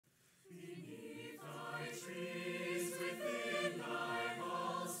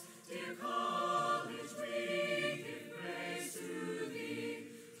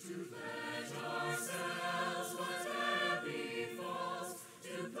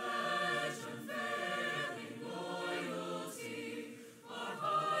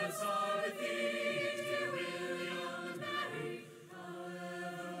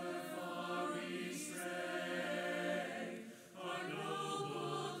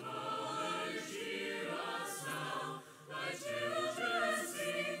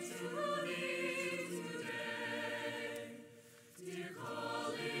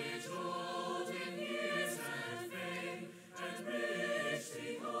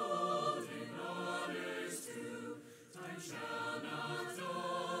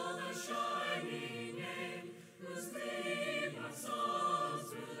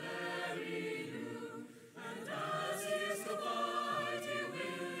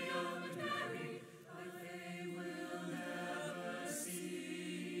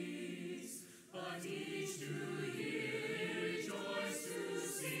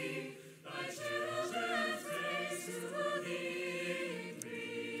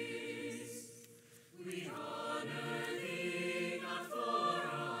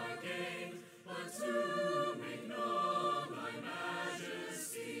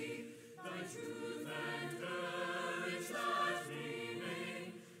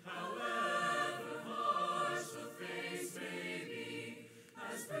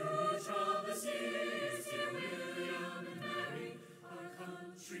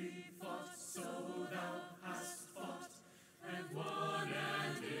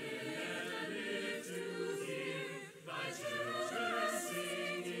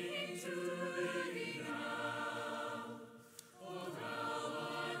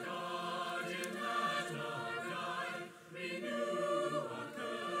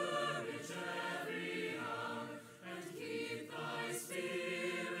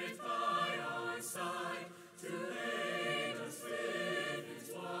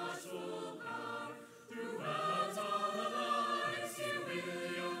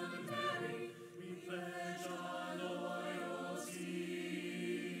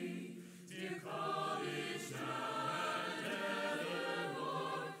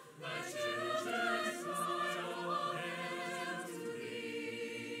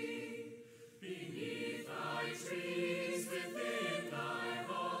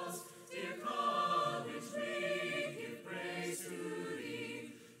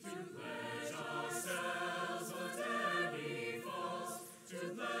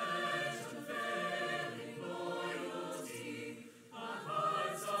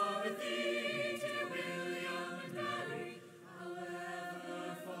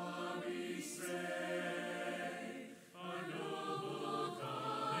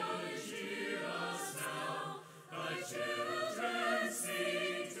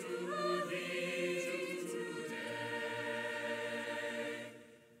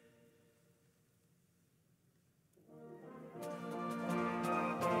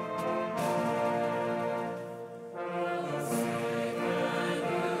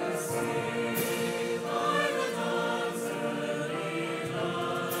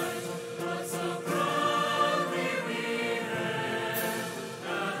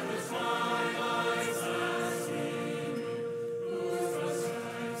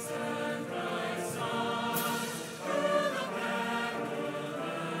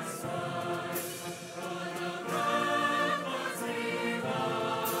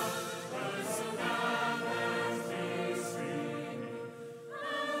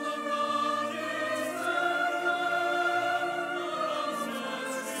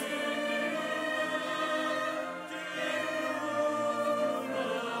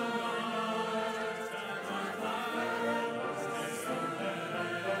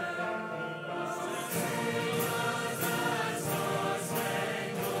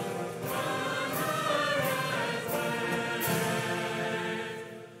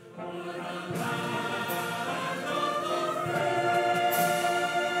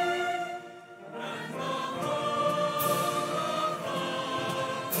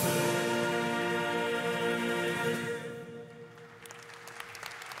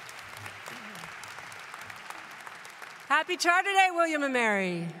Happy Charter Day, William and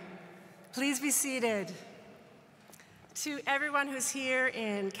Mary. Please be seated. To everyone who's here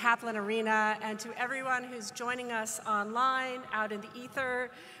in Kaplan Arena and to everyone who's joining us online, out in the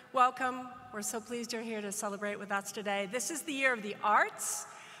ether, welcome. We're so pleased you're here to celebrate with us today. This is the year of the arts.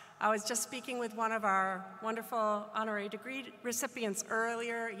 I was just speaking with one of our wonderful honorary degree recipients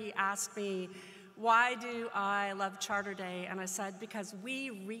earlier. He asked me, why do I love Charter Day? And I said, because we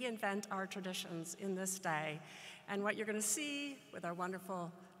reinvent our traditions in this day. And what you're going to see with our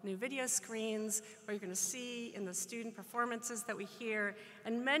wonderful new video screens, what you're going to see in the student performances that we hear,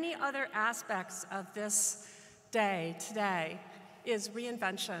 and many other aspects of this day today is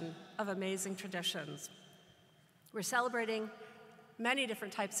reinvention of amazing traditions. We're celebrating many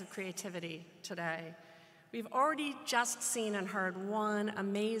different types of creativity today. We've already just seen and heard one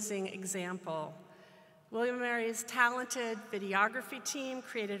amazing example. William & Mary's talented videography team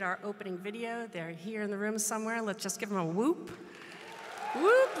created our opening video. They're here in the room somewhere. Let's just give them a whoop.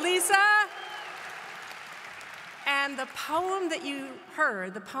 Whoop, Lisa. And the poem that you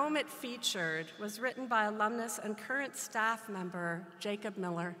heard, the poem it featured, was written by alumnus and current staff member Jacob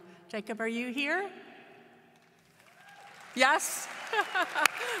Miller. Jacob, are you here? Yes?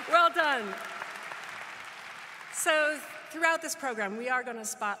 Well done. So throughout this program, we are going to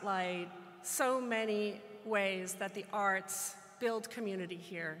spotlight so many ways that the arts build community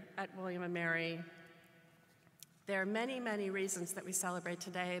here at William & Mary. There are many, many reasons that we celebrate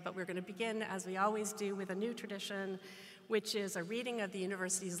today, but we're going to begin, as we always do, with a new tradition, which is a reading of the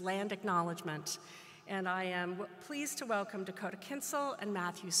university's land acknowledgement. And I am pleased to welcome Dakota Kinsel and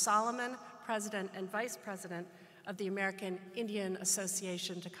Matthew Solomon, President and Vice President of the American Indian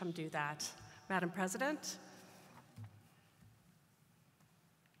Association, to come do that. Madam President.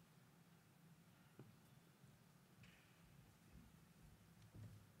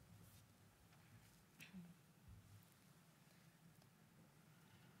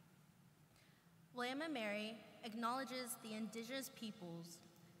 William & Mary acknowledges the indigenous peoples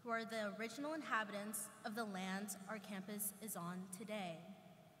who are the original inhabitants of the lands our campus is on today.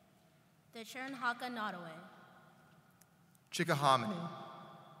 The Cherenhaka Nottoway, Chickahominy,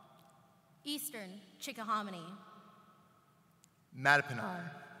 Eastern Chickahominy, Mattaponi,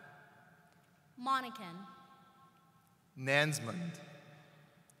 Monacan, Nansmond,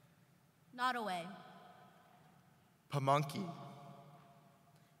 Nottoway, Pamunkey,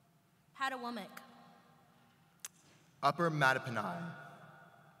 Patawomic, Upper Mattaponi,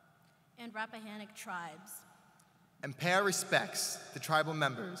 and Rappahannock tribes. and pay our respects to tribal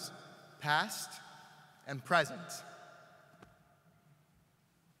members, past and present.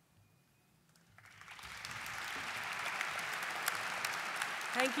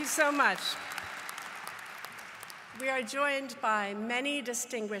 Thank you so much. We are joined by many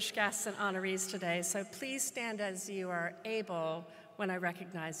distinguished guests and honorees today, so please stand as you are able when I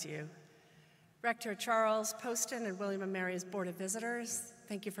recognize you. Rector Charles Poston and William & Mary's Board of Visitors,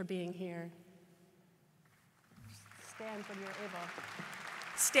 thank you for being here. Stand when you're able.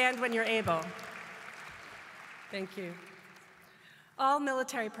 Stand when you're able. Thank you. All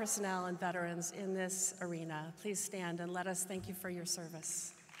military personnel and veterans in this arena, please stand and let us thank you for your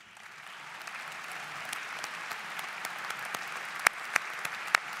service.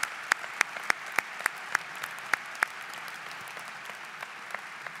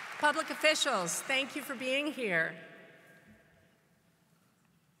 Public officials, thank you for being here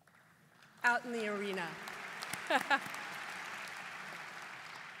out in the arena.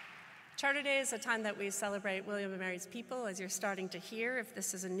 Charter Day is a time that we celebrate William & Mary's people, as you're starting to hear, if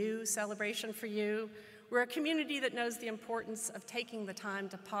this is a new celebration for you. We're a community that knows the importance of taking the time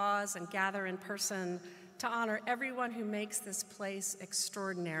to pause and gather in person to honor everyone who makes this place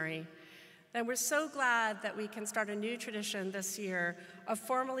extraordinary. And we're so glad that we can start a new tradition this year of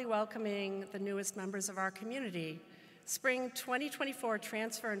formally welcoming the newest members of our community. Spring 2024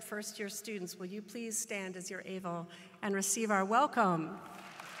 transfer and first-year students, will you please stand as you're able and receive our welcome?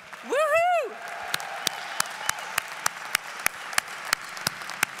 Woohoo!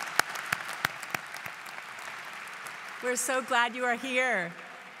 We're so glad you are here.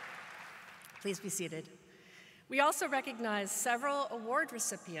 Please be seated. We also recognize several award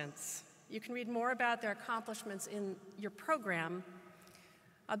recipients. You can read more about their accomplishments in your program.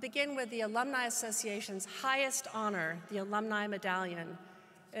 I'll begin with the Alumni Association's highest honor, the Alumni Medallion.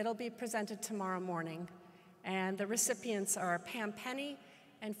 It'll be presented tomorrow morning. And the recipients are Pam Penny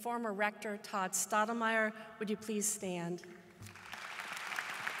and former Rector Todd Stottlemyre. Would you please stand?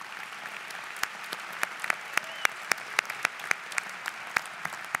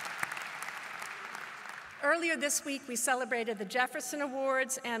 Earlier this week, we celebrated the Jefferson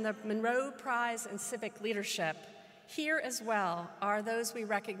Awards and the Monroe Prize in Civic Leadership. Here as well are those we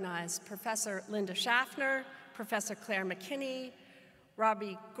recognize: Professor Linda Schaffner, Professor Claire McKinney,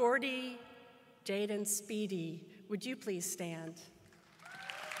 Robbie Gordy, Jaden Speedy. Would you please stand?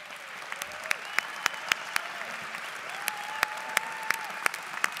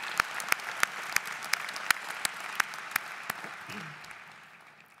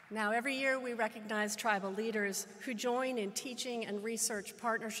 Now, every year we recognize tribal leaders who join in teaching and research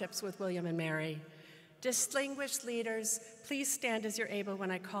partnerships with William and Mary. Distinguished leaders, please stand as you're able when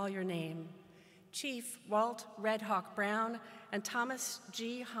I call your name. Chief Walt Red Hawk Brown and Thomas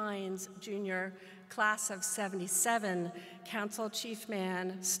G. Hines, Jr., class of '77, Council Chief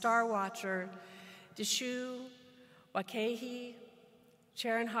Man, Star Watcher, Dishu Wakehi,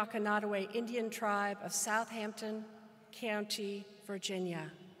 Cherokee Indian Tribe of Southampton County,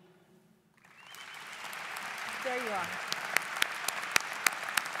 Virginia. There you are.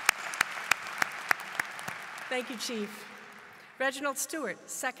 Thank you, Chief. Reginald Stewart,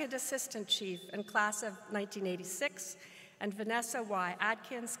 Second Assistant Chief and class of 1986, and Vanessa Y.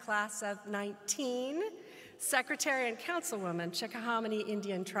 Atkins, class of 19, Secretary and Councilwoman, Chickahominy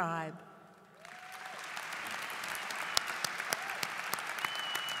Indian Tribe.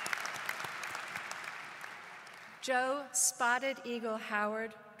 Joe Spotted Eagle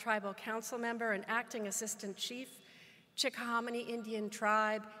Howard, Tribal Council Member and Acting Assistant Chief, Chickahominy Indian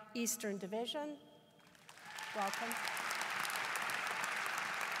Tribe, Eastern Division. Welcome.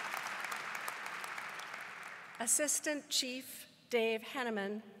 Assistant Chief Dave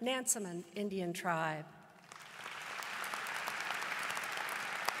Henneman, Nansemond Indian Tribe.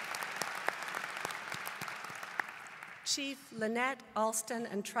 Chief Lynette Alston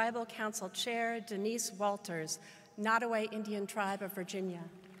and Tribal Council Chair Denise Walters, Nottoway Indian Tribe of Virginia.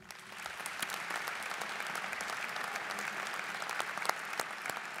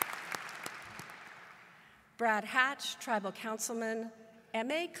 Brad Hatch, Tribal Councilman,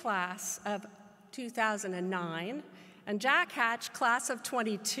 MA class of 2009, and Jack Hatch, class of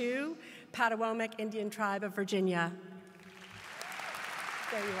 22, Patawomic Indian Tribe of Virginia.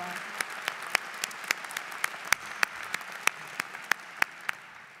 There you are.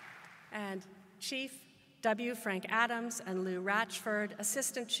 And Chief W. Frank Adams and Lou Ratchford,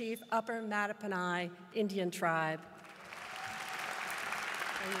 Assistant Chief, Upper Mattaponi Indian Tribe.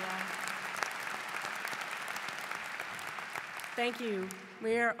 There you are. Thank you.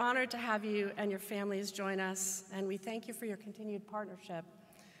 We are honored to have you and your families join us, and we thank you for your continued partnership.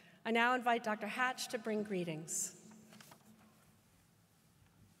 I now invite Dr. Hatch to bring greetings.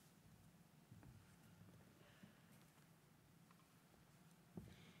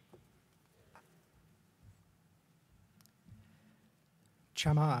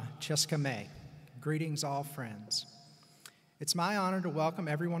 Chama Cheska May. Greetings, all friends. It's my honor to welcome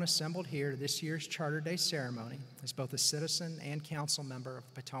everyone assembled here to this year's Charter Day ceremony as both a citizen and council member of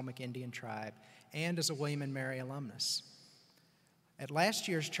the Potomac Indian Tribe and as a William and Mary alumnus. At last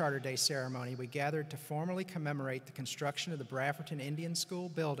year's Charter Day ceremony, we gathered to formally commemorate the construction of the Brafferton Indian School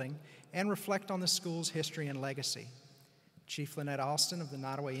building and reflect on the school's history and legacy. Chief Lynette Alston of the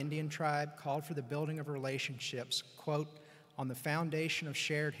Nottoway Indian Tribe called for the building of relationships, quote, on the foundation of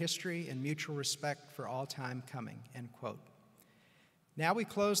shared history and mutual respect for all time coming, end quote. Now we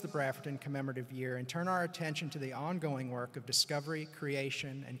close the Brafferton commemorative year and turn our attention to the ongoing work of discovery,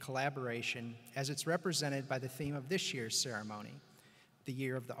 creation, and collaboration as it's represented by the theme of this year's ceremony, the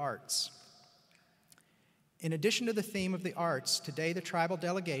Year of the Arts. In addition to the theme of the arts, today the tribal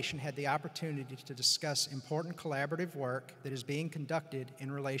delegation had the opportunity to discuss important collaborative work that is being conducted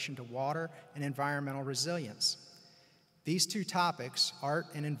in relation to water and environmental resilience. These two topics, art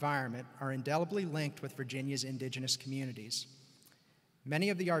and environment, are indelibly linked with Virginia's indigenous communities.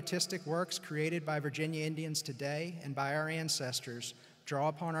 Many of the artistic works created by Virginia Indians today and by our ancestors draw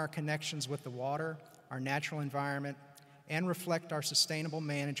upon our connections with the water, our natural environment, and reflect our sustainable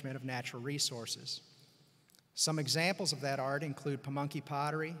management of natural resources. Some examples of that art include Pamunkey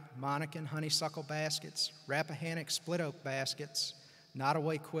pottery, Monacan honeysuckle baskets, Rappahannock split oak baskets,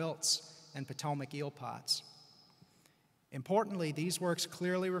 Nottoway quilts, and Potomac eel pots. Importantly, these works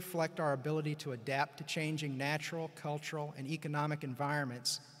clearly reflect our ability to adapt to changing natural, cultural, and economic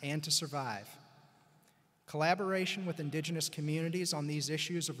environments and to survive. Collaboration with indigenous communities on these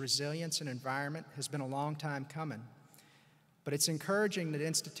issues of resilience and environment has been a long time coming, but it's encouraging that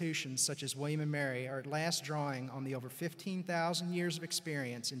institutions such as William and Mary are at last drawing on the over 15,000 years of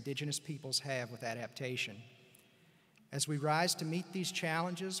experience indigenous peoples have with adaptation. As we rise to meet these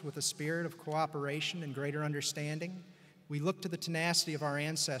challenges with a spirit of cooperation and greater understanding, we look to the tenacity of our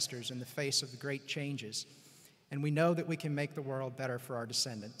ancestors in the face of the great changes, and we know that we can make the world better for our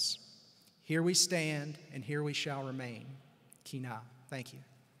descendants. Here we stand, and here we shall remain. Kina. Thank you.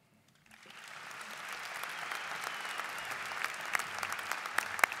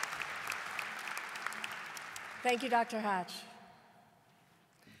 Thank you, Dr. Hatch.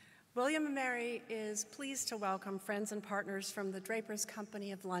 William & Mary is pleased to welcome friends and partners from the Drapers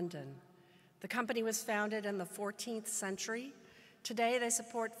Company of London. The company was founded in the 14th century. Today, they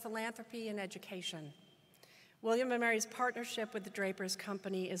support philanthropy and education. William & Mary's partnership with the Drapers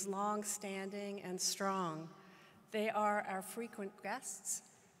Company is long-standing and strong. They are our frequent guests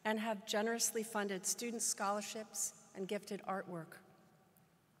and have generously funded student scholarships and gifted artwork.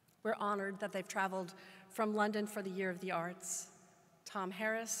 We're honored that they've traveled from London for the Year of the Arts. Tom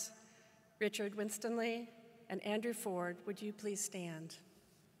Harris, Richard Winstanley, and Andrew Ford, would you please stand?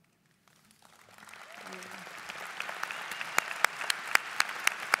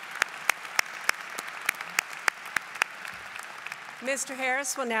 Mr.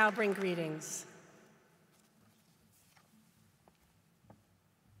 Harris will now bring greetings.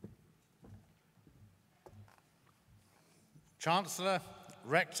 Chancellor,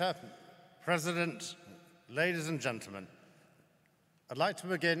 Rector, President, ladies and gentlemen, I'd like to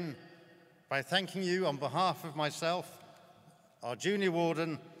begin by thanking you on behalf of myself, our junior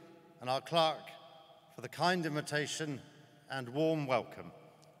warden, and our clerk for the kind invitation and warm welcome.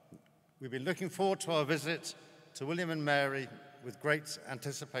 We've been looking forward to our visit to William & Mary with great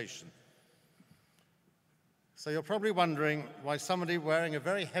anticipation. So you're probably wondering why somebody wearing a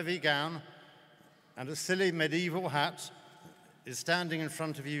very heavy gown and a silly medieval hat is standing in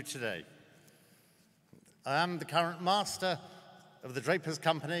front of you today. I am the current master of the Drapers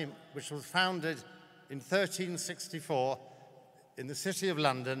Company, which was founded in 1364 in the City of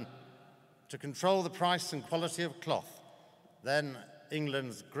London to control the price and quality of cloth, then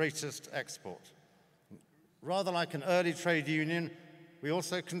England's greatest export. Rather like an early trade union, we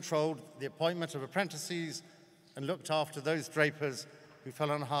also controlled the appointment of apprentices and looked after those drapers who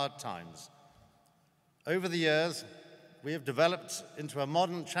fell on hard times. Over the years, we have developed into a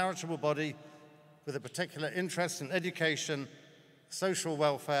modern charitable body with a particular interest in education, social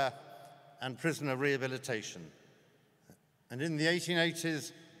welfare, and prisoner rehabilitation. And in the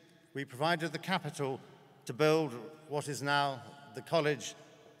 1880s, we provided the capital to build what is now the College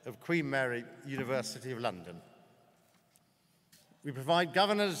of Queen Mary, University of London. We provide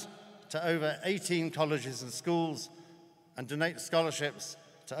governors to over 18 colleges and schools and donate scholarships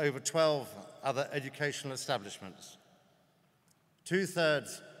to over 12 other educational establishments.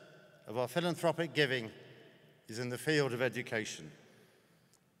 2/3 of our philanthropic giving is in the field of education.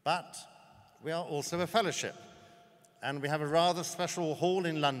 But we are also a fellowship, and we have a rather special hall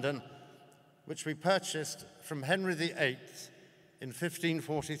in London, which we purchased from Henry VIII in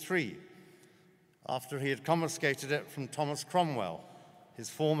 1543, after he had confiscated it from Thomas Cromwell, his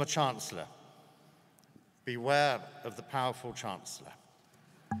former chancellor. Beware of the powerful chancellor.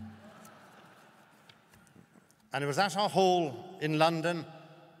 And it was at our hall in London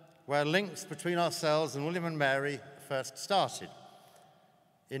where links between ourselves and William & Mary first started.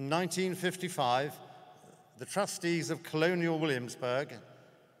 In 1955, the trustees of Colonial Williamsburg,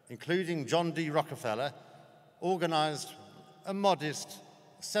 including John D. Rockefeller, organized a modest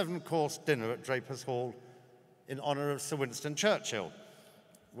 7-course dinner at Drapers Hall in honor of Sir Winston Churchill,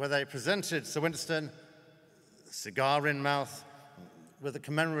 where they presented Sir Winston, cigar in mouth, with a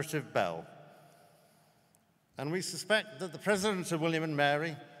commemorative bell. And we suspect that the president of William &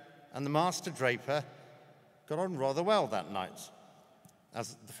 Mary and the master draper got on rather well that night,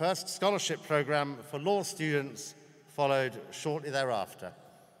 as the first scholarship program for law students followed shortly thereafter.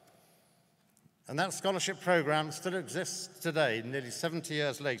 And that scholarship program still exists today, nearly 70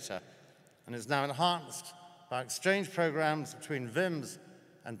 years later, and is now enhanced by exchange programs between VIMS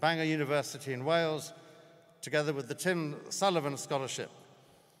and Bangor University in Wales, together with the Tim Sullivan Scholarship.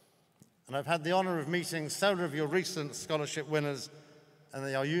 And I've had the honor of meeting several of your recent scholarship winners, and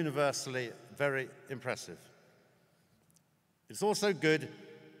they are universally very impressive. It's also good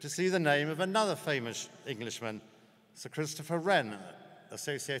to see the name of another famous Englishman, Sir Christopher Wren,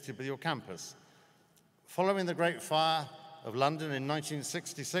 associated with your campus. Following the Great Fire of London in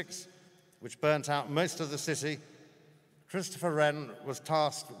 1966, which burnt out most of the city, Christopher Wren was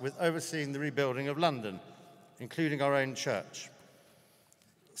tasked with overseeing the rebuilding of London, including our own church.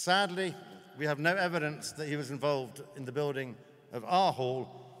 Sadly, we have no evidence that he was involved in the building of our hall,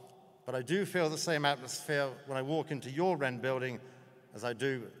 but I do feel the same atmosphere when I walk into your Wren building as I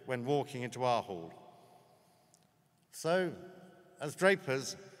do when walking into our hall. So, as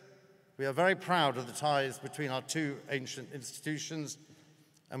drapers, we are very proud of the ties between our two ancient institutions,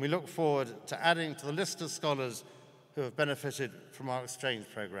 and we look forward to adding to the list of scholars who have benefited from our exchange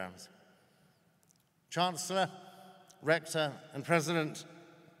programs. Chancellor, Rector, and President,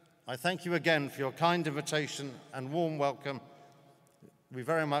 I thank you again for your kind invitation and warm welcome. We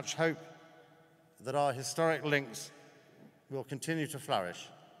very much hope that our historic links will continue to flourish.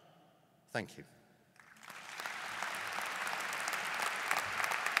 Thank you.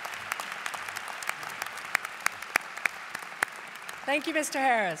 Thank you, Mr.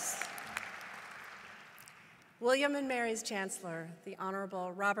 Harris. William and Mary's Chancellor, the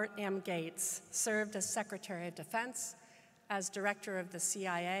Honorable Robert M. Gates, served as Secretary of Defense, as Director of the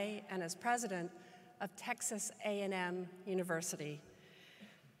CIA, and as President of Texas A&M University.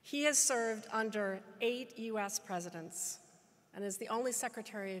 He has served under 8 U.S. presidents and is the only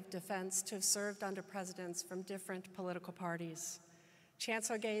Secretary of Defense to have served under presidents from different political parties.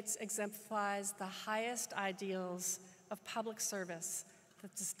 Chancellor Gates exemplifies the highest ideals of public service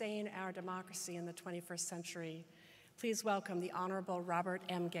that sustain our democracy in the 21st century. Please welcome the Honorable Robert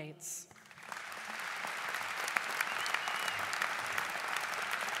M. Gates.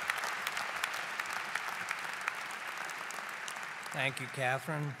 Thank you,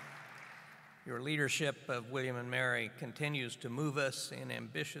 Catherine. Your leadership of William and Mary continues to move us in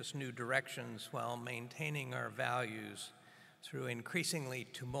ambitious new directions while maintaining our values through increasingly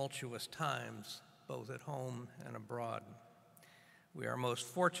tumultuous times, both at home and abroad. We are most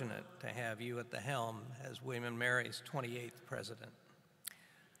fortunate to have you at the helm as William and Mary's 28th president.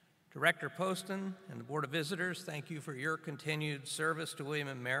 Director Poston and the Board of Visitors, thank you for your continued service to William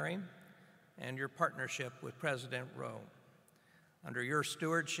and Mary and your partnership with President Roe. Under your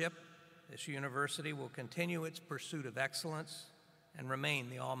stewardship, this university will continue its pursuit of excellence and remain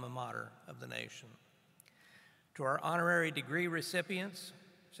the alma mater of the nation. To our honorary degree recipients,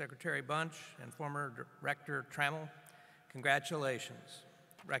 Secretary Bunch and former Rector Trammell, congratulations.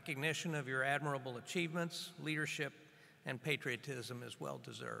 Recognition of your admirable achievements, leadership, and patriotism is well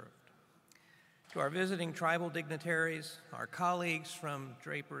deserved. To our visiting tribal dignitaries, our colleagues from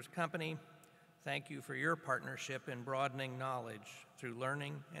Draper's Company, thank you for your partnership in broadening knowledge through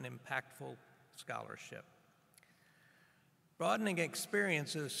learning and impactful scholarship. Broadening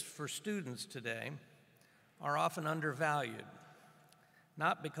experiences for students today are often undervalued,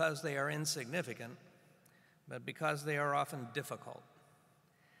 not because they are insignificant, but because they are often difficult.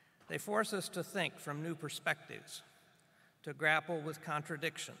 They force us to think from new perspectives, to grapple with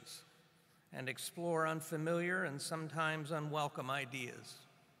contradictions, and explore unfamiliar and sometimes unwelcome ideas.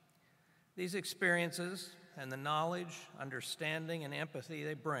 These experiences and the knowledge, understanding, and empathy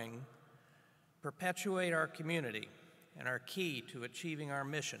they bring perpetuate our community and are key to achieving our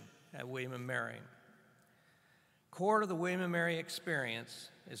mission at William and Mary. Core to the William and Mary experience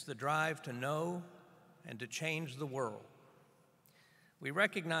is the drive to know and to change the world. We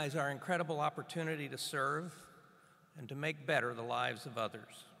recognize our incredible opportunity to serve and to make better the lives of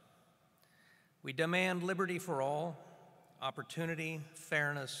others. We demand liberty for all, opportunity,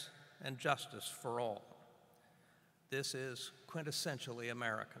 fairness, and justice for all. This is quintessentially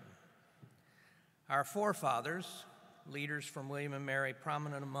American. Our forefathers, leaders from William and Mary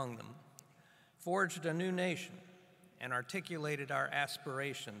prominent among them, forged a new nation and articulated our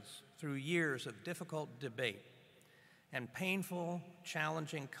aspirations through years of difficult debate and painful,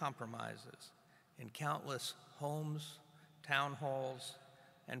 challenging compromises in countless homes, town halls,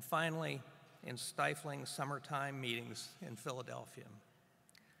 and finally in stifling summertime meetings in Philadelphia.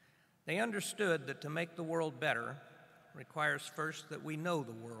 They understood that to make the world better requires first that we know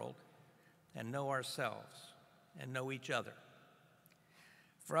the world and know ourselves and know each other.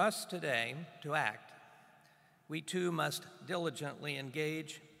 For us today to act, we too must diligently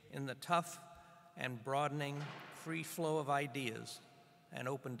engage in the tough and broadening free flow of ideas and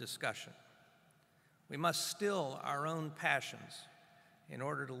open discussion. We must still our own passions in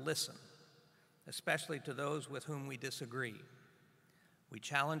order to listen, especially to those with whom we disagree. We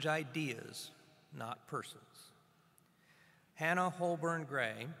challenge ideas, not persons. Hannah Holborn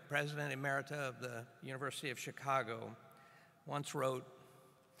Gray, President Emerita of the University of Chicago, once wrote,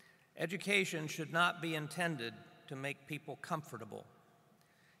 "Education should not be intended to make people comfortable.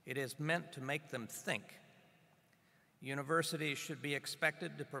 It is meant to make them think. Universities should be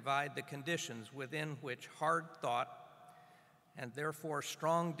expected to provide the conditions within which hard thought and therefore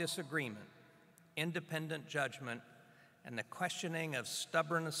strong disagreement, independent judgment, and the questioning of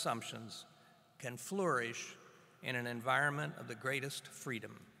stubborn assumptions can flourish in an environment of the greatest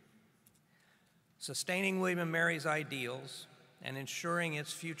freedom. Sustaining William and Mary's ideals and ensuring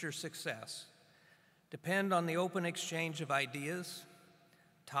its future success depend on the open exchange of ideas,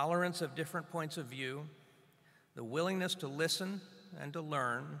 tolerance of different points of view, the willingness to listen and to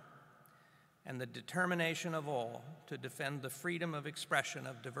learn, and the determination of all to defend the freedom of expression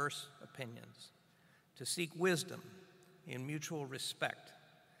of diverse opinions. to seek wisdom in mutual respect,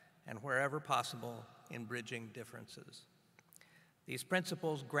 and wherever possible, in bridging differences. These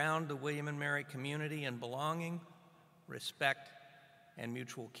principles ground the William and Mary community in belonging, respect, and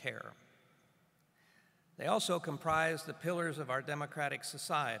mutual care. They also comprise the pillars of our democratic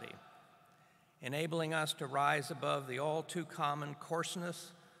society, enabling us to rise above the all too common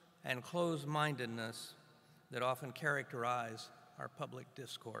coarseness and closed-mindedness that often characterize our public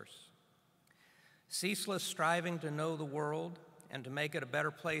discourse. Ceaseless striving to know the world and to make it a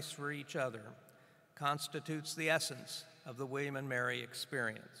better place for each other constitutes the essence of the William and Mary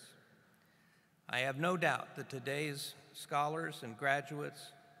experience. I have no doubt that today's scholars and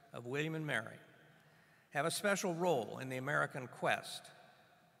graduates of William and Mary have a special role in the American quest,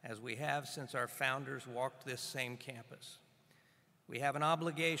 as we have since our founders walked this same campus. We have an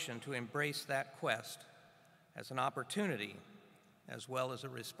obligation to embrace that quest as an opportunity as well as a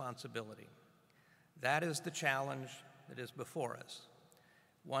responsibility. That is the challenge that is before us,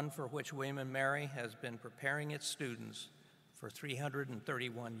 one for which William and Mary has been preparing its students for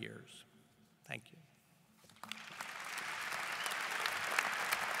 331 years. Thank you.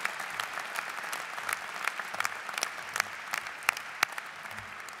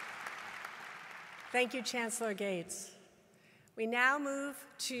 Thank you, Chancellor Gates. We now move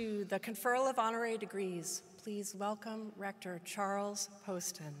to the conferral of honorary degrees. Please welcome Rector Charles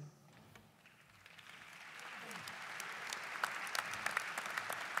Poston.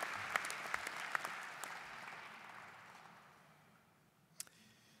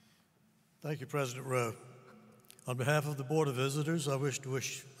 Thank you, President Rowe. On behalf of the Board of Visitors, I wish to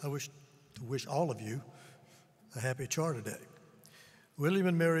wish all of you a happy Charter Day. William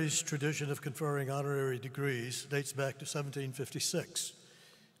and Mary's tradition of conferring honorary degrees dates back to 1756,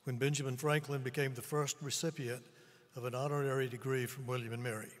 when Benjamin Franklin became the first recipient of an honorary degree from William and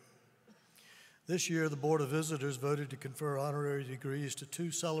Mary. This year, the Board of Visitors voted to confer honorary degrees to two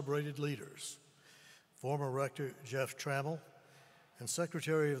celebrated leaders, former Rector Jeff Trammell and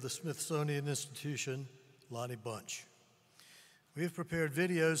Secretary of the Smithsonian Institution, Lonnie Bunch. We have prepared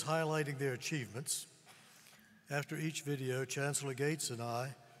videos highlighting their achievements. After each video, Chancellor Gates and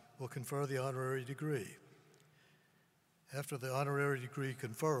I will confer the honorary degree. After the honorary degree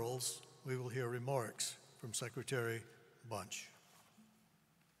conferrals, we will hear remarks from Secretary Bunch.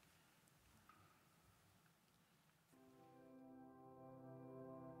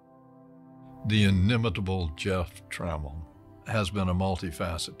 The inimitable Jeff Trammell has been a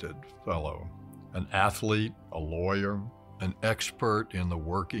multifaceted fellow, an athlete, a lawyer, an expert in the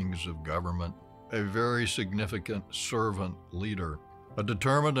workings of government, a very significant servant leader, a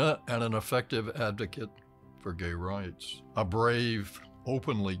determined and an effective advocate for gay rights, a brave,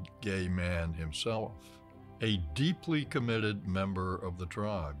 openly gay man himself, a deeply committed member of the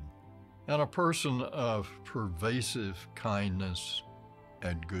tribe, and a person of pervasive kindness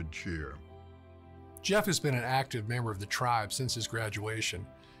and good cheer. Jeff has been an active member of the tribe since his graduation.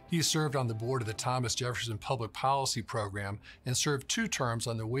 He has served on the board of the Thomas Jefferson Public Policy Program and served 2 terms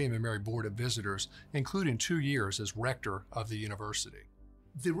on the William and Mary Board of Visitors, including 2 years as rector of the university.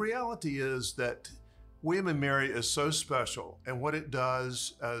 The reality is that William and Mary is so special, and what it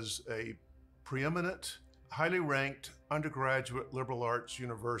does as a preeminent, highly ranked undergraduate liberal arts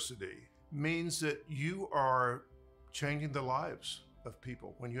university means that you are changing the lives of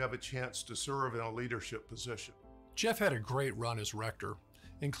people when you have a chance to serve in a leadership position. Jeff had a great run as rector,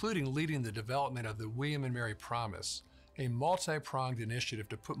 including leading the development of the William and Mary Promise, a multi-pronged initiative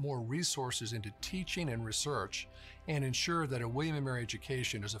to put more resources into teaching and research and ensure that a William and Mary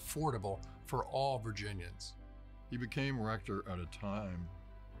education is affordable for all Virginians. He became rector at a time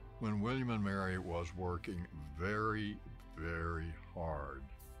when William and Mary was working very, very hard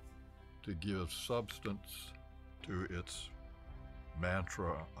to give substance to its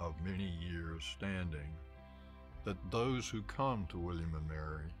mantra of many years standing, that those who come to William and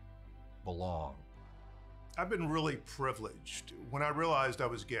Mary belong. I've been really privileged. When I realized I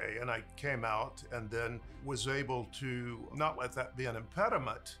was gay and I came out and then was able to not let that be an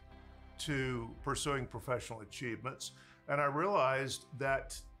impediment to pursuing professional achievements, and I realized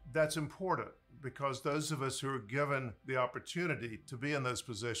that that's important because those of us who are given the opportunity to be in those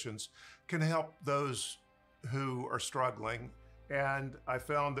positions can help those who are struggling. And I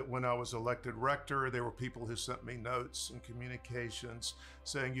found that when I was elected rector, there were people who sent me notes and communications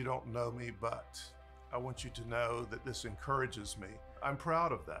saying, "You don't know me, but I want you to know that this encourages me." I'm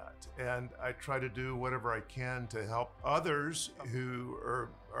proud of that. And I try to do whatever I can to help others who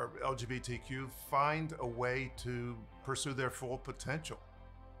are LGBTQ find a way to pursue their full potential.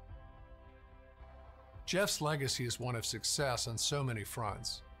 Jeff's legacy is one of success on so many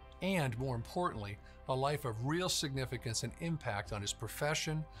fronts. and, more importantly, a life of real significance and impact on his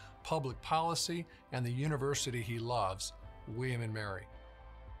profession, public policy, and the university he loves, William & Mary.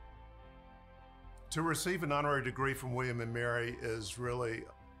 To receive an honorary degree from William & Mary is really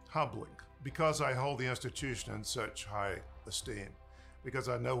humbling because I hold the institution in such high esteem, because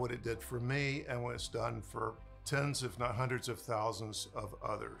I know what it did for me and what it's done for tens, if not hundreds of thousands of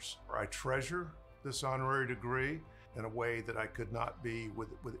others. I treasure this honorary degree in a way that I could not be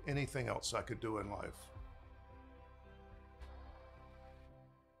with anything else I could do in life.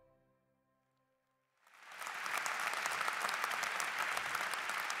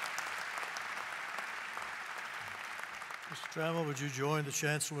 Mr. Trammell, would you join the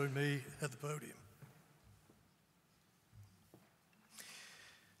Chancellor and me at the podium?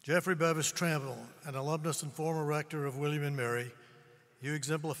 Jeffrey Bevis Trammell, an alumnus and former rector of William & Mary, you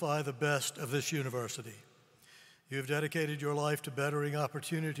exemplify the best of this university. You have dedicated your life to bettering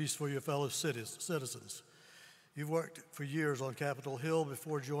opportunities for your fellow citizens. You've worked for years on Capitol Hill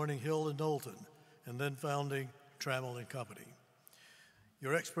before joining Hill and Knowlton, and then founding Trammell & Company.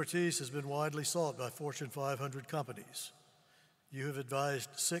 Your expertise has been widely sought by Fortune 500 companies. You have advised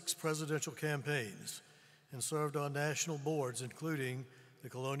 6 presidential campaigns and served on national boards, including the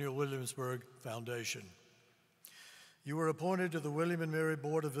Colonial Williamsburg Foundation. You were appointed to the William & Mary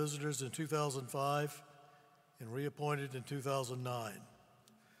Board of Visitors in 2005 and reappointed in 2009.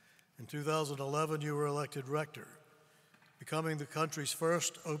 In 2011, you were elected rector, becoming the country's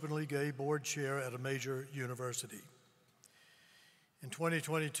first openly gay board chair at a major university. In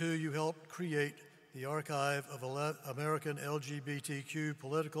 2022, you helped create the Archive of American LGBTQ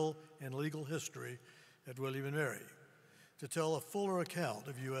political and legal history at William & Mary to tell a fuller account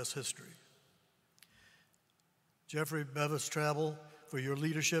of U.S. history. Jeffrey Bevis Trammell, for your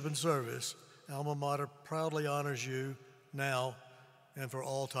leadership and service, Alma Mater proudly honors you now and for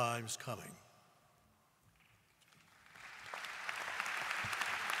all times coming.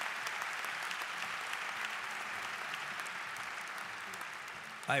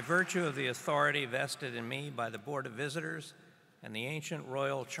 By virtue of the authority vested in me by the Board of Visitors and the ancient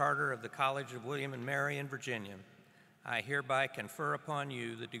royal charter of the College of William & Mary in Virginia, I hereby confer upon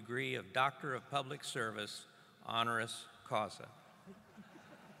you the degree of Doctor of Public Service, honoris causa.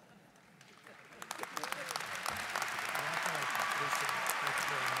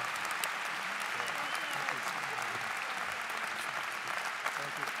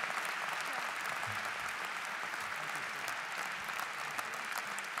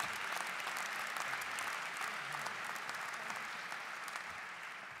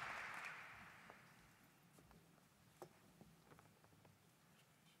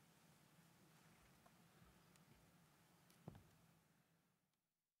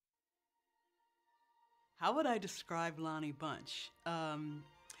 How would I describe Lonnie Bunch?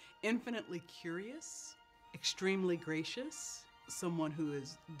 Infinitely curious, extremely gracious, someone who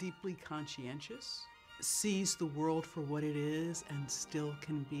is deeply conscientious, sees the world for what it is and still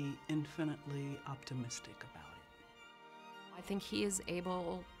can be infinitely optimistic about it. I think he is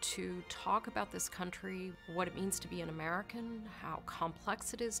able to talk about this country, what it means to be an American, how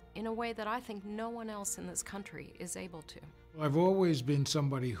complex it is, in a way that I think no one else in this country is able to. I've always been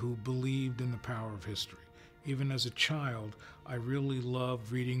somebody who believed in the power of history. Even as a child, I really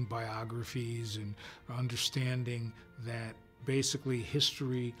loved reading biographies and understanding that basically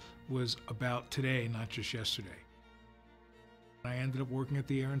history was about today, not just yesterday. I ended up working at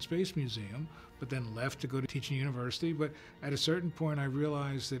the Air and Space Museum, but then left to go to teaching university. But at a certain point, I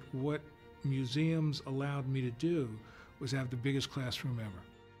realized that what museums allowed me to do was have the biggest classroom ever.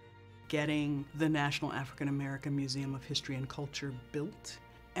 Getting the National African American Museum of History and Culture built,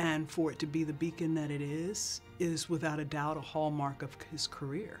 and for it to be the beacon that it is without a doubt a hallmark of his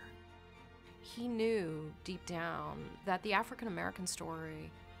career. He knew deep down that the African American story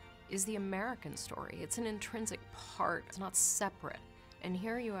is the American story. It's an intrinsic part, it's not separate. And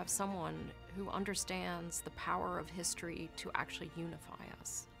here you have someone who understands the power of history to actually unify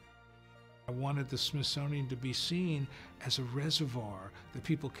us. I wanted the Smithsonian to be seen as a reservoir that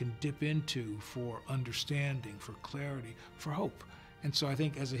people can dip into for understanding, for clarity, for hope. And so I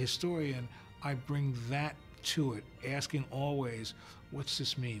think as a historian, I bring that to it, asking always, what's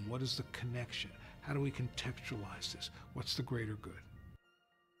this mean? What is the connection? How do we contextualize this? What's the greater good?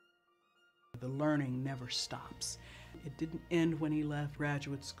 The learning never stops. It didn't end when he left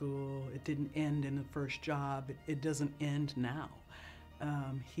graduate school. It didn't end in the first job. It doesn't end now.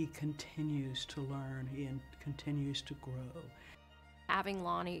 He continues to learn. He continues to grow. Having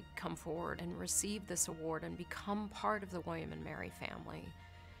Lonnie come forward and receive this award and become part of the William & Mary family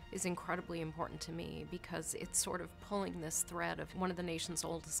is incredibly important to me because it's sort of pulling this thread of one of the nation's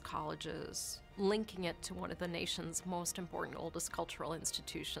oldest colleges, linking it to one of the nation's most important, oldest cultural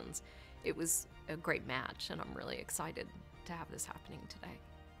institutions. It was a great match, and I'm really excited to have this happening today.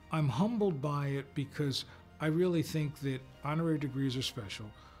 I'm humbled by it because I really think that honorary degrees are special,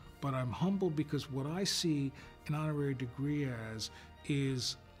 but I'm humbled because what I see an honorary degree as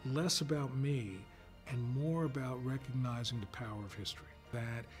is less about me and more about recognizing the power of history.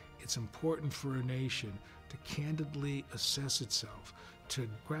 That it's important for a nation to candidly assess itself, to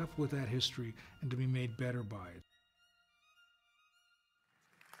grapple with that history, and to be made better by it.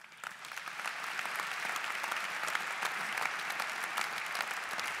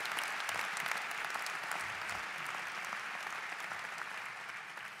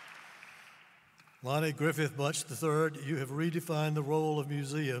 Lonnie Griffith Bunch III, you have redefined the role of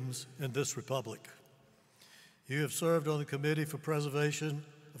museums in this republic. You have served on the Committee for Preservation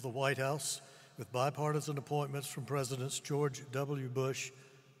of the White House with bipartisan appointments from Presidents George W. Bush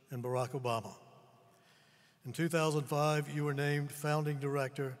and Barack Obama. In 2005, you were named founding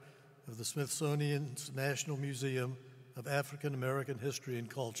director of the Smithsonian's National Museum of African American History and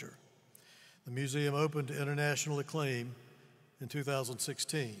Culture. The museum opened to international acclaim in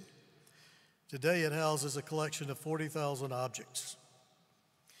 2016. Today, it houses a collection of 40,000 objects.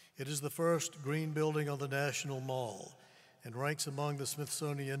 It is the first green building on the National Mall and ranks among the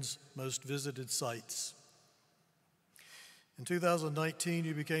Smithsonian's most visited sites. In 2019,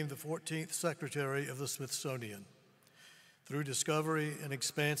 you became the 14th Secretary of the Smithsonian. Through discovery and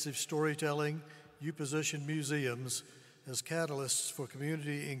expansive storytelling, you position museums as catalysts for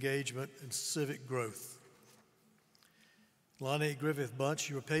community engagement and civic growth. Lonnie Griffith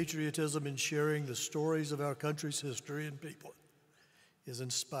Bunch, your patriotism in sharing the stories of our country's history and people is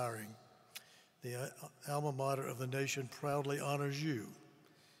inspiring. The alma mater of the nation proudly honors you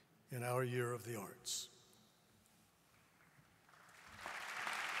in our Year of the Arts.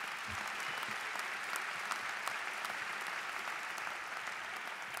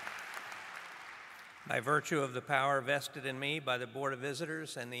 By virtue of the power vested in me by the Board of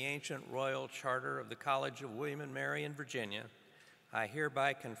Visitors and the ancient royal charter of the College of William and Mary in Virginia, I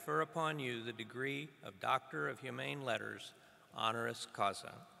hereby confer upon you the degree of Doctor of Humane Letters, honoris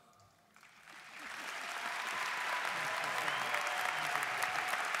causa.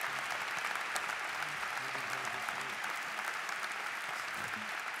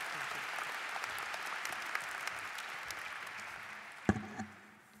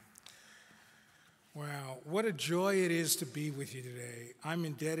 Wow, what a joy it is to be with you today. I'm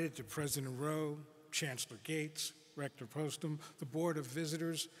indebted to President Rowe, Chancellor Gates, Rector Postum, the Board of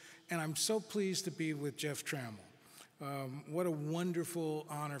Visitors, and I'm so pleased to be with Jeff Trammell. What a wonderful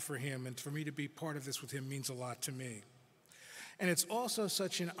honor for him, and for me to be part of this with him means a lot to me. And it's also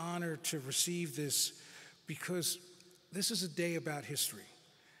such an honor to receive this because this is a day about history.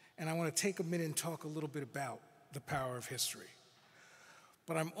 And I want to take a minute and talk a little bit about the power of history.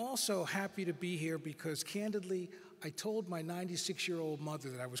 But I'm also happy to be here because, candidly, I told my 96-year-old mother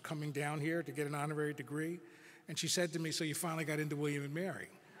that I was coming down here to get an honorary degree, and she said to me, "So you finally got into William and Mary."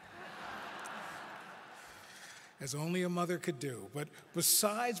 As only a mother could do. But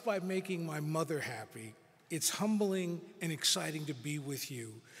besides by making my mother happy, it's humbling and exciting to be with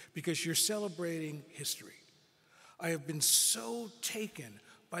you because you're celebrating history. I have been so taken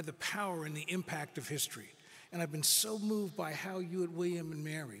by the power and the impact of history. And I've been so moved by how you at William and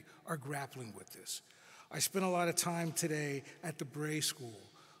Mary are grappling with this. I spent a lot of time today at the Bray School,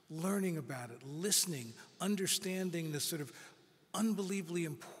 learning about it, listening, understanding the sort of unbelievably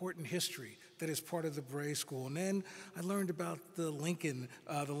important history that is part of the Bray School. And then I learned about the Lincoln,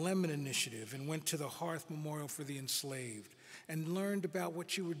 the Lemon Initiative, and went to the Hearth Memorial for the Enslaved, and learned about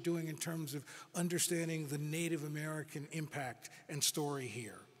what you were doing in terms of understanding the Native American impact and story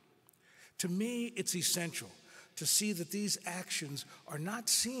here. To me, it's essential to see that these actions are not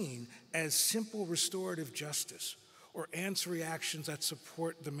seen as simple restorative justice or ancillary actions that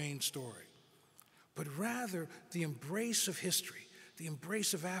support the main story, but rather the embrace of history, the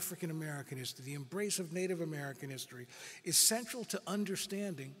embrace of African American history, the embrace of Native American history is central to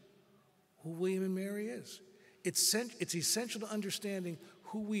understanding who William and Mary is. It's essential to understanding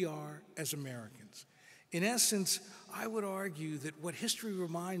who we are as Americans. In essence, I would argue that what history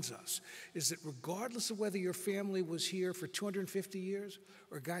reminds us is that regardless of whether your family was here for 250 years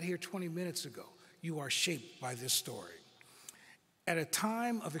or got here 20 minutes ago, you are shaped by this story. At a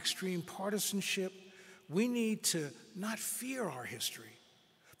time of extreme partisanship, we need to not fear our history,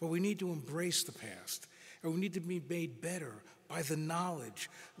 but we need to embrace the past, and we need to be made better by the knowledge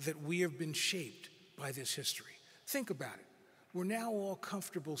that we have been shaped by this history. Think about it. we're now all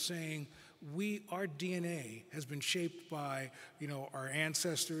comfortable saying our DNA has been shaped by, our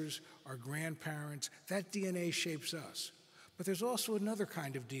ancestors, our grandparents. That DNA shapes us. But there's also another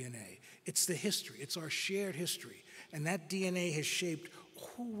kind of DNA. It's the history. It's our shared history. And that DNA has shaped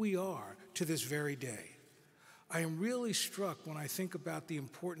who we are to this very day. I am really struck when I think about the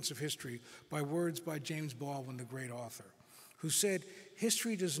importance of history by words by James Baldwin, the great author, who said,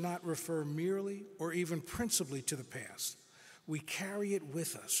 "History does not refer merely or even principally to the past. We carry it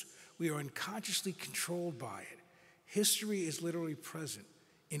with us. We are unconsciously controlled by it. History is literally present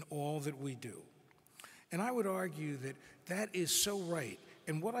in all that we do." And I would argue that that is so right.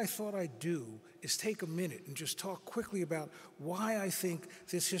 And what I thought I'd do is take a minute and just talk quickly about why I think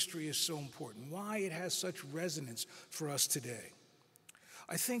this history is so important, why it has such resonance for us today.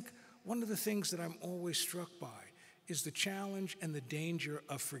 I think one of the things that I'm always struck by is the challenge and the danger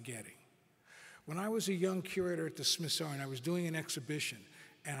of forgetting. When I was a young curator at the Smithsonian, I was doing an exhibition,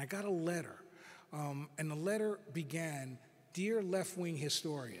 and I got a letter. And the letter began, "Dear left-wing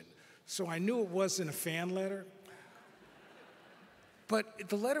historian." So I knew it wasn't a fan letter. But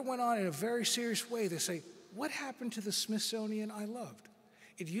the letter went on in a very serious way. They say, "What happened to the Smithsonian I loved?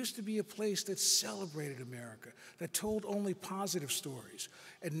 It used to be a place that celebrated America, that told only positive stories.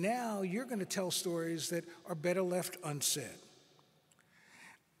 And now you're going to tell stories that are better left unsaid."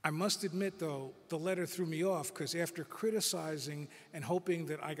 I must admit, though, the letter threw me off because after criticizing and hoping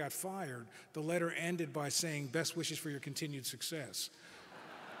that I got fired, the letter ended by saying, "Best wishes for your continued success."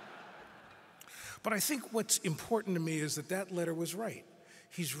 But I think what's important to me is that that letter was right.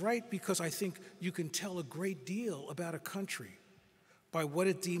 He's right because I think you can tell a great deal about a country by what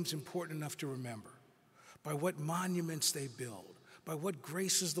it deems important enough to remember, by what monuments they build, by what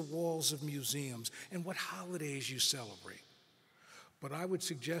graces the walls of museums, and what holidays you celebrate. But I would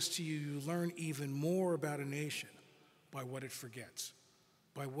suggest to you, you learn even more about a nation by what it forgets,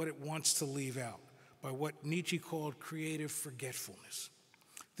 by what it wants to leave out, by what Nietzsche called creative forgetfulness.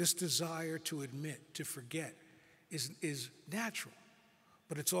 This desire to admit, to forget, is natural,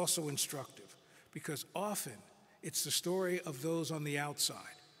 but it's also instructive, because often it's the story of those on the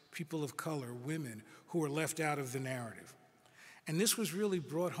outside, people of color, women, who are left out of the narrative. And this was really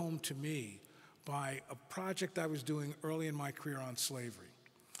brought home to me by a project I was doing early in my career on slavery.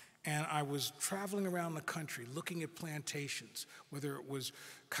 And I was traveling around the country looking at plantations, whether it was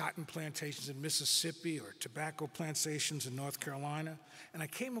cotton plantations in Mississippi or tobacco plantations in North Carolina. And I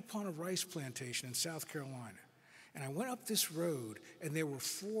came upon a rice plantation in South Carolina. And I went up this road, and there were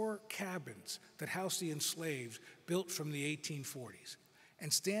 4 cabins that housed the enslaved, built from the 1840s.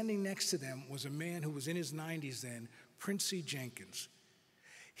 And standing next to them was a man who was in his 90s then, Princey Jenkins.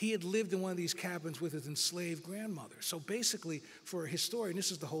 He had lived in one of these cabins with his enslaved grandmother. So basically, for a historian,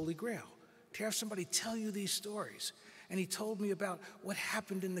 this is the Holy Grail, to have somebody tell you these stories. And he told me about what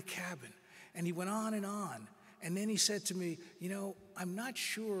happened in the cabin. And he went on. And then he said to me, I'm not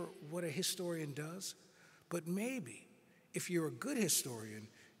sure what a historian does, but maybe if you're a good historian,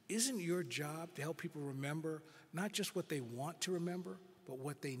 isn't your job to help people remember not just what they want to remember, but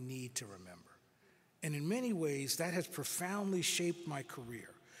what they need to remember? And in many ways, that has profoundly shaped my career.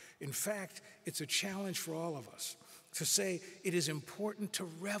 In fact, it's a challenge for all of us to say it is important to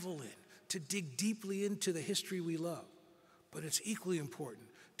revel in, to dig deeply into the history we love. But it's equally important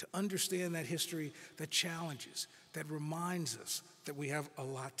to understand that history that challenges, that reminds us that we have a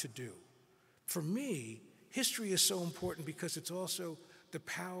lot to do. For me, history is so important because it's also the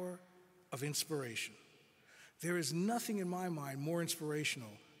power of inspiration. There is nothing in my mind more inspirational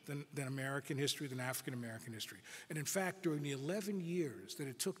than American history, than African American history. And in fact, during the 11 years that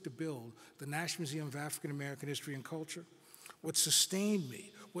it took to build the National Museum of African American History and Culture, what sustained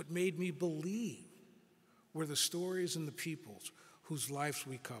me, what made me believe, were the stories and the peoples whose lives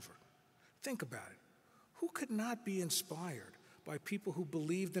we cover. Think about it. Who could not be inspired by people who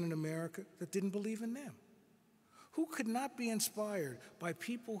believed in an America that didn't believe in them? Who could not be inspired by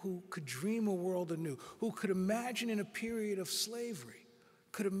people who could dream a world anew, who could imagine in a period of slavery,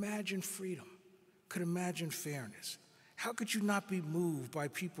 could imagine freedom, could imagine fairness? How could you not be moved by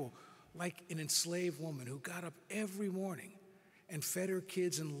people like an enslaved woman who got up every morning and fed her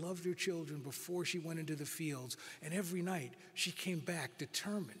kids and loved her children before she went into the fields, and every night she came back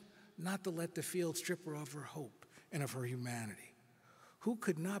determined not to let the field strip her of her hope and of her humanity? Who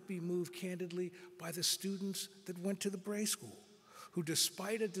could not be moved candidly by the students that went to the Bray School, who,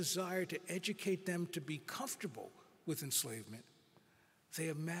 despite a desire to educate them to be comfortable with enslavement, they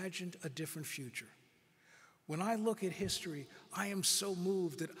imagined a different future? When I look at history, I am so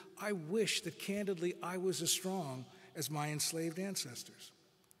moved that I wish that candidly I was as strong as my enslaved ancestors.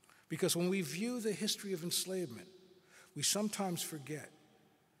 Because when we view the history of enslavement, We sometimes forget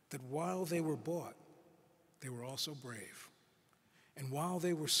that while they were bought, they were also brave. And while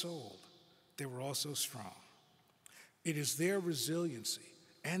they were sold, they were also strong. It is their resiliency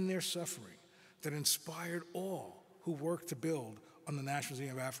and their suffering that inspired all who worked to build on the National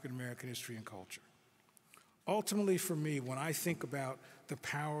Museum of African American History and Culture. Ultimately, for me, when I think about the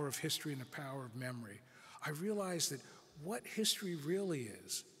power of history and the power of memory, I realize that what history really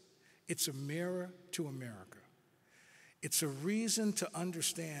is, it's a mirror to America. It's a reason to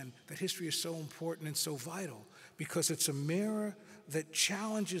understand that history is so important and so vital because it's a mirror that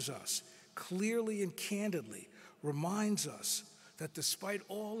challenges us clearly and candidly, reminds us that despite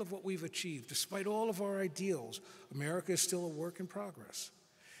all of what we've achieved, despite all of our ideals, America is still a work in progress.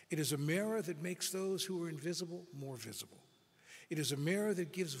 It is a mirror that makes those who are invisible more visible. It is a mirror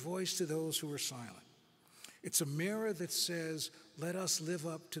that gives voice to those who are silent. It's a mirror that says, let us live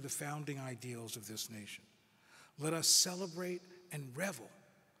up to the founding ideals of this nation. Let us celebrate and revel,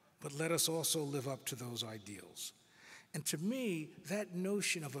 but let us also live up to those ideals. And to me, that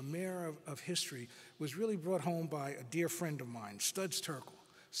notion of a mirror of history was really brought home by a dear friend of mine, Studs Terkel.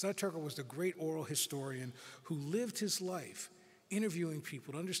 Studs Terkel was the great oral historian who lived his life interviewing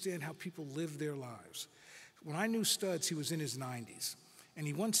people to understand how people lived their lives. When I knew Studs, he was in his 90s. And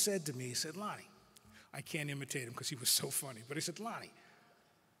he once said to me, he said, Lonnie, I can't imitate him because he was so funny, but he said, Lonnie,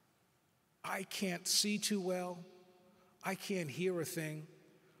 I can't see too well, I can't hear a thing,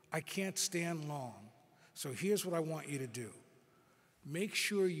 I can't stand long. So here's what I want you to do. Make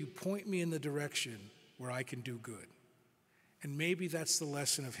sure you point me in the direction where I can do good. And maybe that's the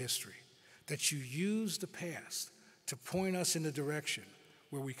lesson of history, that you use the past to point us in the direction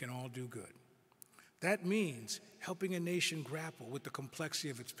where we can all do good. That means helping a nation grapple with the complexity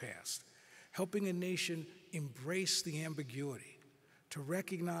of its past, helping a nation embrace the ambiguity, to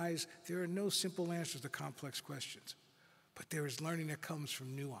recognize there are no simple answers to complex questions, but there is learning that comes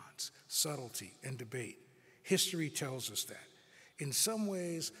from nuance, subtlety, and debate. History tells us that. In some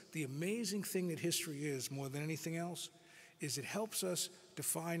ways, the amazing thing that history is, more than anything else, is it helps us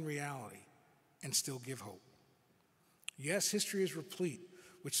define reality and still give hope. Yes, history is replete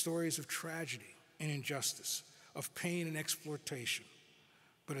with stories of tragedy and injustice, of pain and exploitation,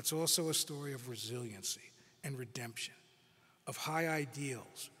 but it's also a story of resiliency and redemption, of high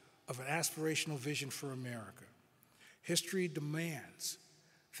ideals, of an aspirational vision for America. History demands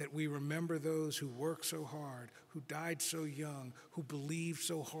that we remember those who worked so hard, who died so young, who believed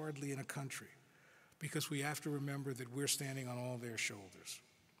so hardly in a country, because we have to remember that we're standing on all their shoulders.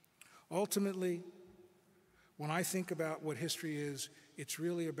 Ultimately, when I think about what history is, it's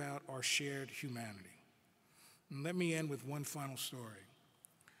really about our shared humanity. And let me end with one final story.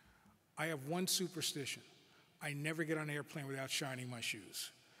 I have one superstition. I never get on an airplane without shining my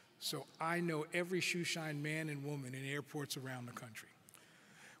shoes. So I know every shoe-shine man and woman in airports around the country.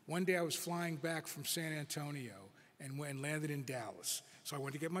 One day I was flying back from San Antonio and landed in Dallas. So I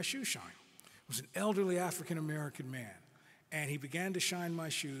went to get my shoe shine. It was an elderly African-American man. And he began to shine my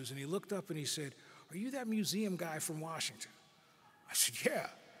shoes, and he looked up and he said, "Are you that museum guy from Washington?" I said, "Yeah."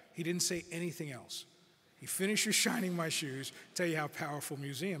 He didn't say anything else. He finishes shining my shoes, tell you how powerful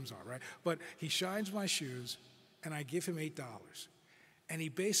museums are, right? But he shines my shoes, and I give him $8. And he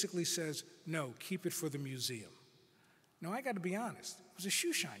basically says, "No, keep it for the museum." Now, I got to be honest, I was a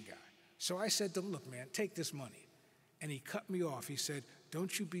shoe shine guy. So I said to him, "Look, man, take this money." And he cut me off. He said,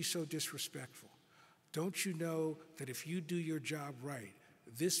 "Don't you be so disrespectful. Don't you know that if you do your job right,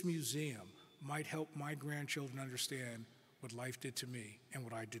 this museum might help my grandchildren understand what life did to me and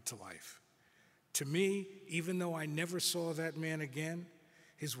what I did to life?" To me, even though I never saw that man again,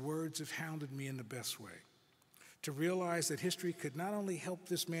 his words have hounded me in the best way. To realize that history could not only help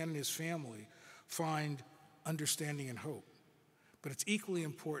this man and his family find understanding and hope, but it's equally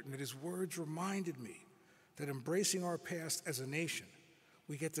important that his words reminded me that embracing our past as a nation,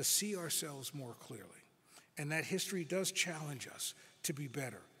 we get to see ourselves more clearly, and that history does challenge us to be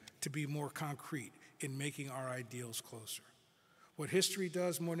better, to be more concrete in making our ideals closer. What history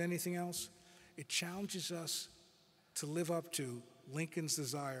does more than anything else, it challenges us to live up to Lincoln's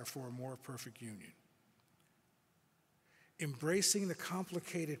desire for a more perfect union. Embracing the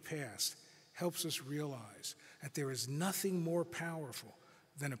complicated past helps us realize that there is nothing more powerful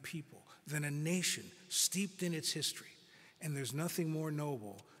than a people, than a nation steeped in its history, and there's nothing more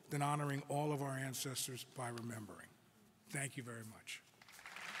noble than honoring all of our ancestors by remembering. Thank you very much.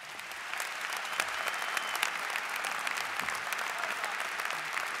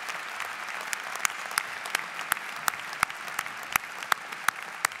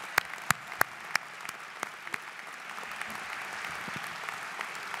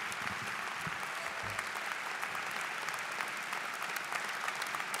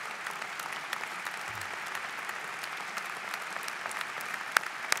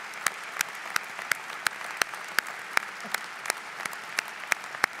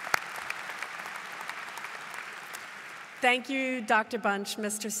 Thank you, Dr. Bunch,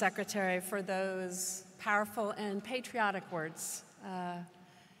 Mr. Secretary, for those powerful and patriotic words.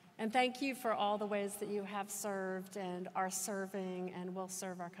 And thank you for all the ways that you have served and are serving and will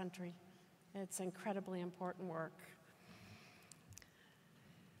serve our country. It's incredibly important work.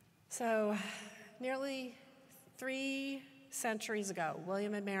 So, nearly 3 centuries ago,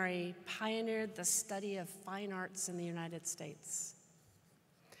 William and Mary pioneered the study of fine arts in the United States.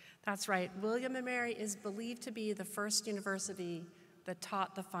 That's right, William and Mary is believed to be the first university that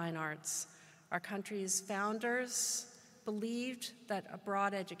taught the fine arts. Our country's founders believed that a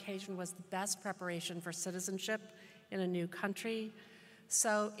broad education was the best preparation for citizenship in a new country.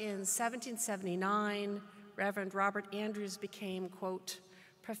 So in 1779, Reverend Robert Andrews became, quote,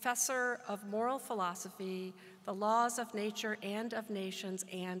 professor of moral philosophy, the laws of nature and of nations,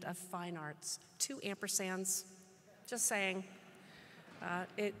 and of fine arts. 2 ampersands, just saying.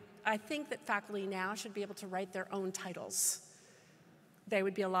 I think that faculty now should be able to write their own titles. They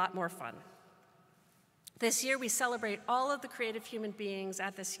would be a lot more fun. This year, we celebrate all of the creative human beings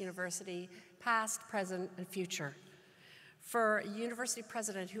at this university, past, present, and future. For a university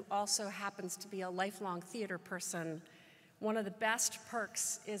president who also happens to be a lifelong theater person, one of the best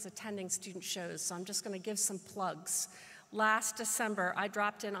perks is attending student shows, so I'm just going to give some plugs. Last December, I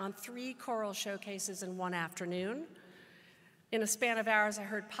dropped in on 3 choral showcases in one afternoon. In a span of hours, I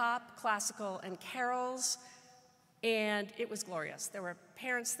heard pop, classical, and carols, and it was glorious. There were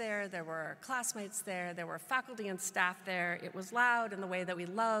parents there were classmates there were faculty and staff there. It was loud in the way that we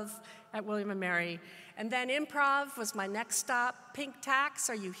love at William & Mary. And then improv was my next stop. Pink Tax,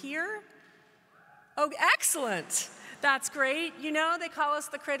 are you here? Oh, excellent. That's great. You know, they call us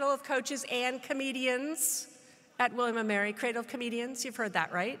the cradle of coaches and comedians at William & Mary. Cradle of comedians, you've heard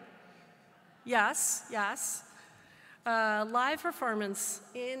that, right? Yes, yes. Live performance,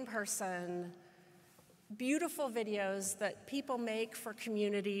 in person, beautiful videos that people make for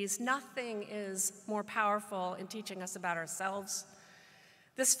communities. Nothing is more powerful in teaching us about ourselves.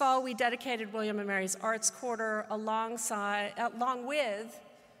 This fall, we dedicated William & Mary's Arts Quarter along with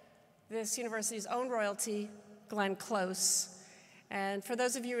this university's own royalty, Glenn Close. And for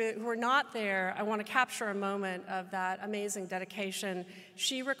those of you who are not there, I want to capture a moment of that amazing dedication.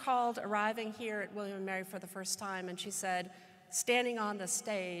 She recalled arriving here at William & Mary for the first time, and she said, standing on the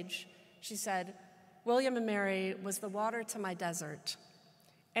stage, she said, William & Mary was the water to my desert.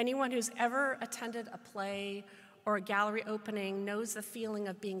 Anyone who's ever attended a play or a gallery opening knows the feeling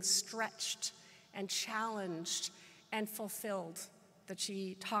of being stretched and challenged and fulfilled that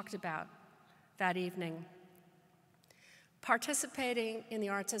she talked about that evening. Participating in the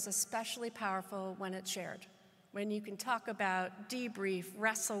arts is especially powerful when it's shared, when you can talk about, debrief,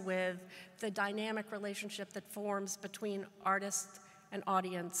 wrestle with the dynamic relationship that forms between artist and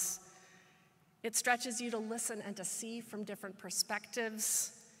audience. It stretches you to listen and to see from different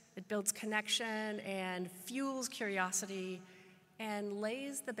perspectives. It builds connection and fuels curiosity and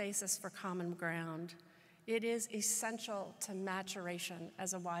lays the basis for common ground. It is essential to maturation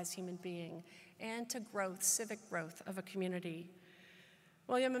as a wise human being and to growth, civic growth of a community.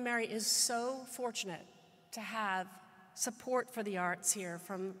 William & Mary is so fortunate to have support for the arts here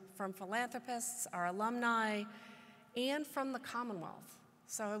from philanthropists, our alumni, and from the Commonwealth.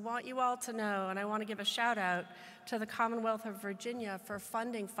 So I want you all to know, and I want to give a shout out to the Commonwealth of Virginia for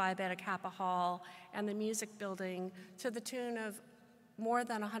funding Phi Beta Kappa Hall and the music building to the tune of more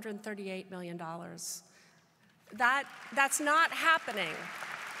than $138 million. That's not happening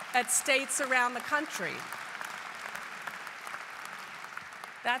at states around the country.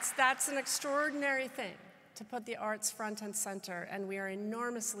 That's an extraordinary thing to put the arts front and center, and we are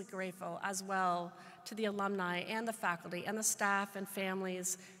enormously grateful as well to the alumni and the faculty and the staff and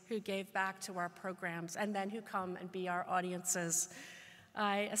families who gave back to our programs and then who come and be our audiences.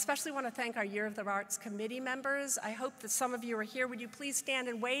 I especially want to thank our Year of the Arts committee members. I hope that some of you are here. Would you please stand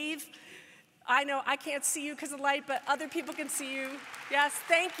and wave? I know I can't see you because of the light, but other people can see you. Yes,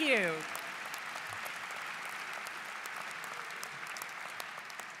 thank you.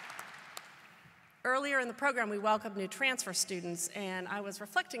 Earlier in the program, we welcomed new transfer students, and I was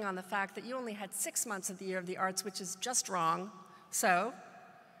reflecting on the fact that you only had 6 months of the Year of the Arts, which is just wrong. So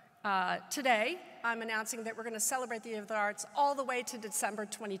today, I'm announcing that we're going to celebrate the Year of the Arts all the way to December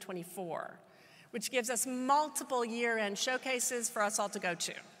 2024, which gives us multiple year-end showcases for us all to go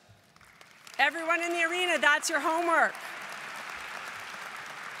to. Everyone in the arena, that's your homework.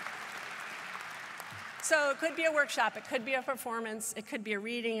 So it could be a workshop, it could be a performance, it could be a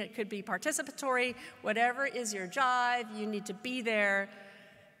reading, it could be participatory. Whatever is your jive, you need to be there.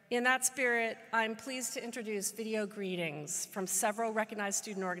 In that spirit, I'm pleased to introduce video greetings from several recognized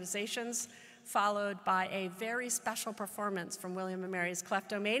student organizations. followed by a very special performance from William & Mary's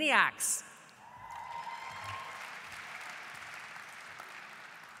Kleptomaniacs.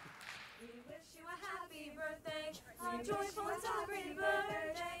 We wish you a happy birthday, a joyful and celebrating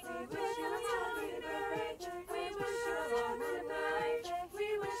birthday. We wish you a happy birthday. We wish you a long, long night. We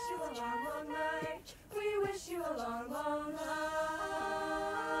wish you a long, long night. We wish you a long, long night.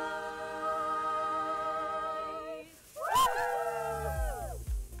 Woo!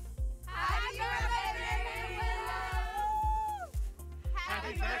 Happy birthday, William!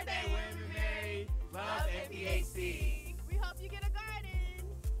 Happy birthday, William & Mary. Love MPAC. We hope you get a garden.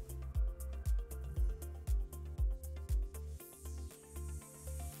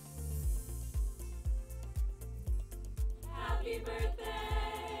 Happy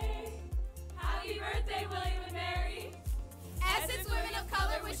birthday. Happy birthday, William and Mary. Essence Women of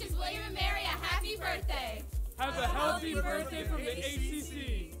Color wishes William and Mary a happy birthday. Have a healthy birthday from the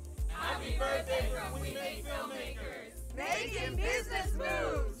ACC. Happy birthday from We Make Filmmakers. Making business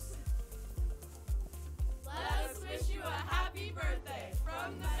moves. Let us wish you a happy birthday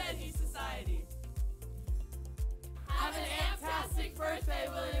from the Veggie Society. Have an fantastic birthday,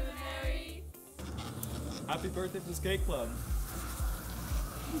 William and Mary. Happy birthday from Skate Club.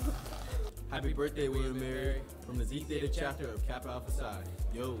 Happy birthday, William & Mary, from the Z Theta chapter of Kappa Alpha Psi.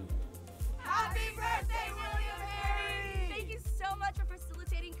 Yo. Happy birthday, William and Mary. Thank you so much for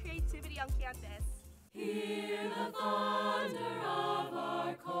facilitating creativity on campus. Hear the thunder of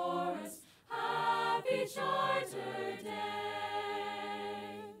our chorus. Happy Charter Day.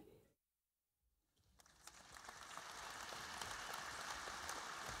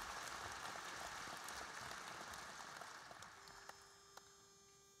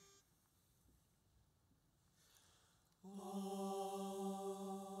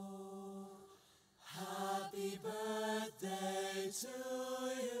 Happy birthday to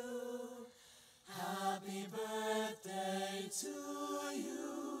you. Happy birthday to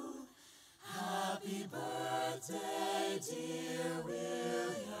you. Happy birthday, dear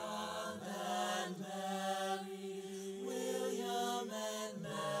William and Mary. William and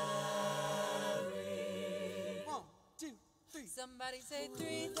Mary. 1, 2, 3. Somebody say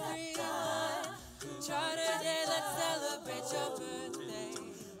 3, 3, 1. Charter Day, let's celebrate your birthday.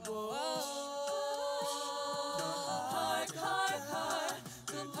 Oh. Hark, hark, hark.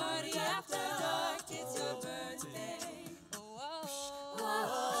 The party after dark. It's your birthday.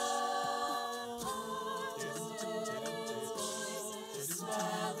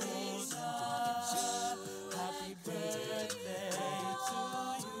 Happy birthday to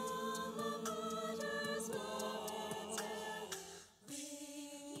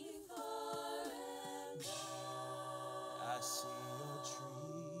I see your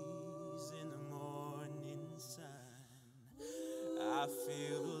trees in the morning sun. I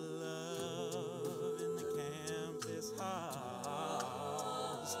feel the love in the campus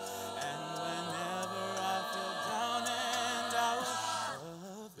halls. And whenever I feel down and out of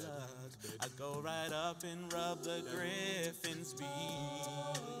luck, I go right up and rub the Griffin's beak.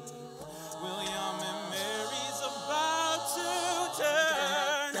 William and Mary's about to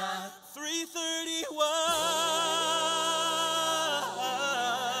turn 331.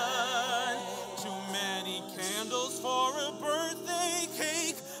 Too many candles for a birthday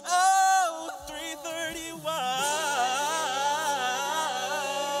cake. Oh,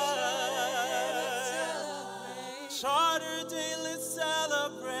 331. Charter Day, let's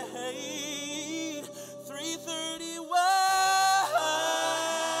celebrate. 331.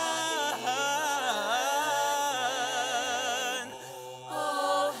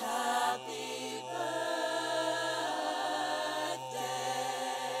 Oh, happy birthday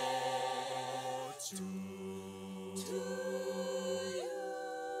to you.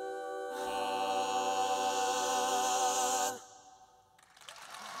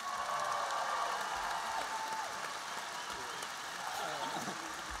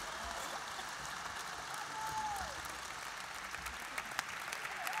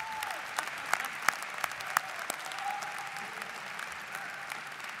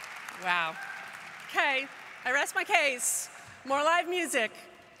 Wow. Okay, I rest my case. More live music.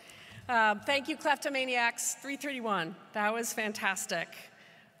 Thank you, Kleptomaniacs 331. That was fantastic.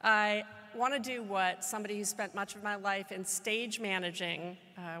 I want to do what somebody who spent much of my life in stage managing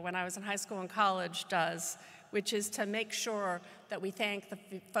when I was in high school and college does, which is to make sure that we thank the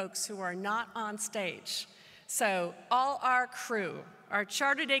folks who are not on stage. So all our crew, our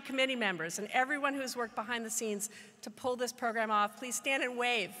Charter Day committee members, and everyone who's worked behind the scenes to pull this program off, please stand and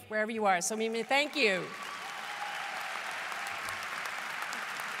wave wherever you are. So Mimi, thank you.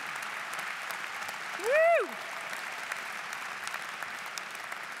 Woo!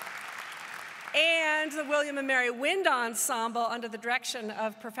 and the William and Mary Wind Ensemble under the direction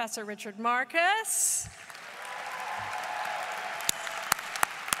of Professor Richard Marcus.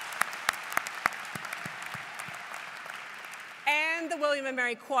 And the William and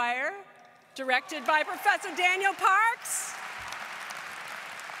Mary Choir, directed by Professor Daniel Parks.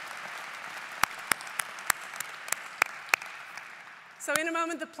 So in a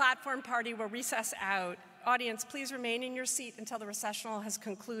moment, the platform party will recess out. Audience, please remain in your seat until the recessional has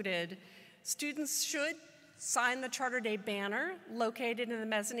concluded. Students should sign the Charter Day banner located in the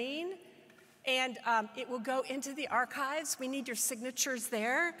mezzanine, and it will go into the archives. We need your signatures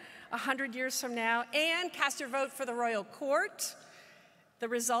there 100 years from now, and cast your vote for the Royal Court. The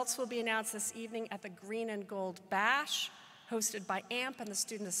results will be announced this evening at the Green and Gold Bash, hosted by AMP and the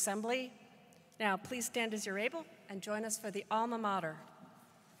Student Assembly. Now, please stand as you're able and join us for the alma mater.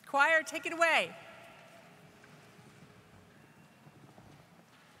 Choir, take it away.